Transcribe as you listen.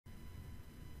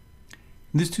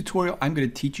In this tutorial, I'm going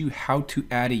to teach you how to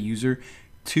add a user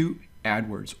to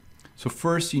Adwords. So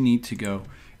first you need to go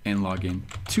and log in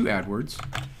to Adwords.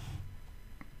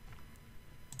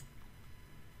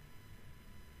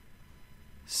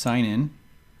 Sign in.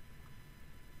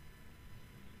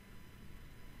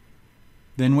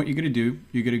 Then what you're going to do,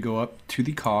 you're going to go up to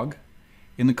the cog.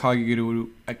 In the cog, you're going to go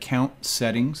to Account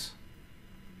Settings,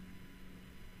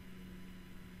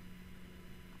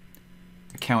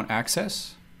 Account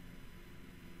Access.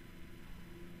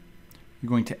 You're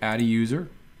going to add a user.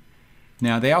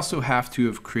 Now they also have to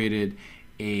have created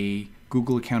a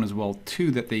Google account as well too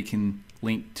that they can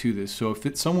link to this. So if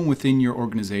it's someone within your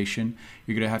organization,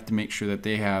 you're going to have to make sure that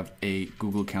they have a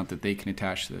Google account that they can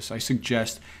attach to this. I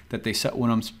suggest that they set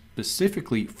one up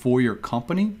specifically for your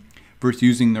company versus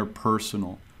using their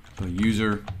personal. So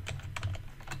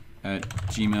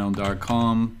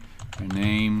user@gmail.com, their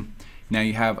name. Now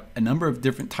you have a number of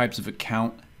different types of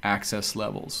account access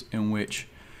levels in which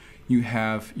you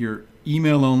have your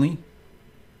email only,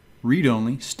 read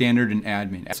only, standard, and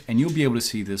admin. And you'll be able to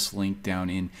see this link down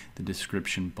in the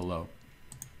description below.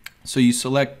 So you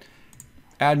select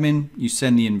admin, you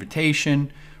send the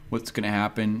invitation. What's going to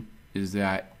happen is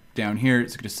that down here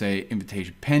it's going to say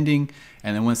invitation pending,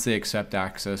 and then once they accept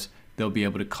access, they'll be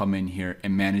able to come in here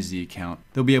and manage the account.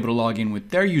 They'll be able to log in with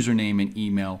their username and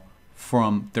email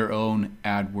from their own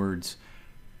Adwords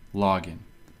login.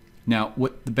 Now,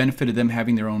 what the benefit of them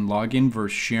having their own login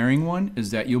versus sharing one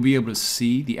is that you'll be able to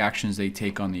see the actions they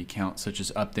take on the account, such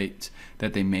as updates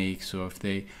that they make. So if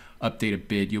they update a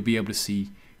bid, you'll be able to see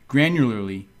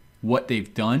granularly what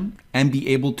they've done and be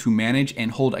able to manage and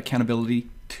hold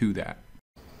accountability to that.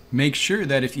 Make sure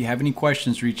that if you have any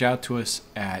questions, reach out to us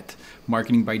at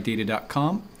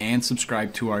marketingbydata.com and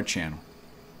subscribe to our channel.